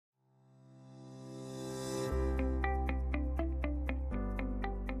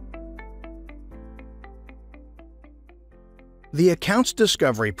The accounts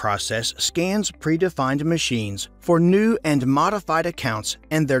discovery process scans predefined machines for new and modified accounts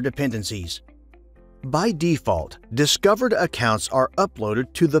and their dependencies. By default, discovered accounts are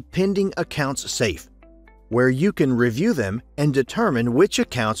uploaded to the Pending Accounts safe, where you can review them and determine which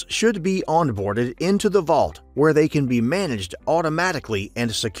accounts should be onboarded into the vault where they can be managed automatically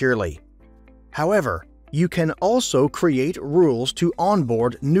and securely. However, you can also create rules to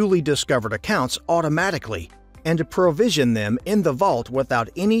onboard newly discovered accounts automatically and provision them in the vault without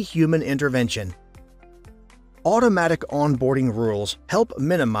any human intervention. Automatic onboarding rules help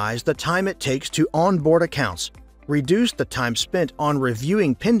minimize the time it takes to onboard accounts, reduce the time spent on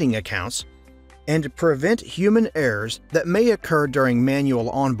reviewing pending accounts, and prevent human errors that may occur during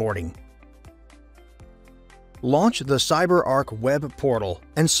manual onboarding. Launch the CyberArk web portal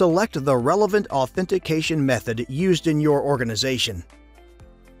and select the relevant authentication method used in your organization.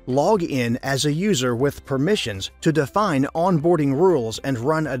 Log in as a user with permissions to define onboarding rules and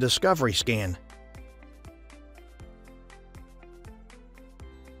run a discovery scan.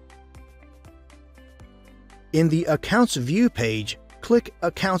 In the Accounts View page, click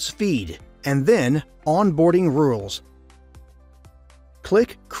Accounts Feed and then Onboarding Rules.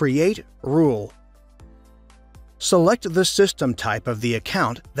 Click Create Rule. Select the system type of the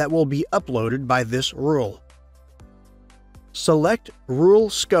account that will be uploaded by this rule. Select Rule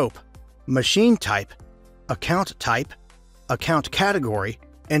Scope, Machine Type, Account Type, Account Category,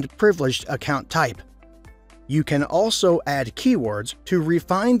 and Privileged Account Type. You can also add keywords to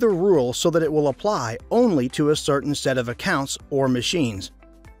refine the rule so that it will apply only to a certain set of accounts or machines.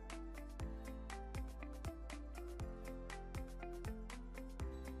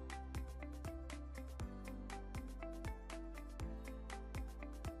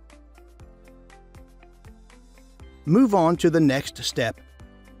 Move on to the next step.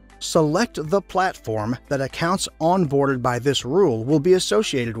 Select the platform that accounts onboarded by this rule will be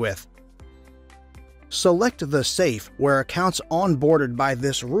associated with. Select the safe where accounts onboarded by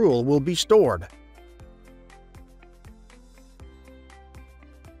this rule will be stored.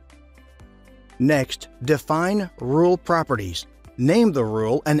 Next, define rule properties. Name the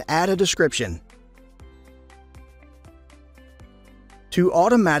rule and add a description. To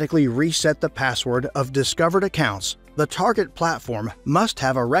automatically reset the password of discovered accounts, the target platform must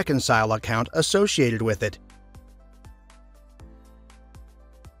have a reconcile account associated with it.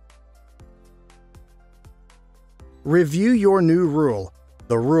 Review your new rule,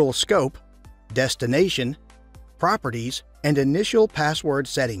 the rule scope, destination, properties, and initial password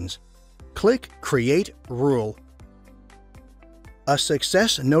settings. Click Create Rule. A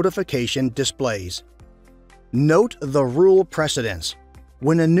success notification displays. Note the rule precedence.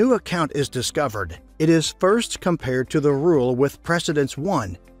 When a new account is discovered, it is first compared to the rule with precedence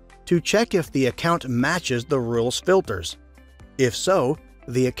 1 to check if the account matches the rule's filters. If so,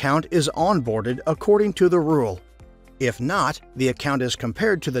 the account is onboarded according to the rule. If not, the account is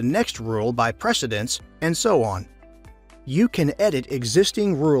compared to the next rule by precedence, and so on. You can edit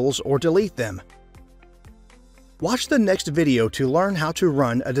existing rules or delete them. Watch the next video to learn how to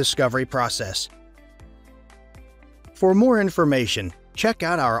run a discovery process. For more information, check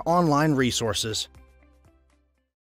out our online resources.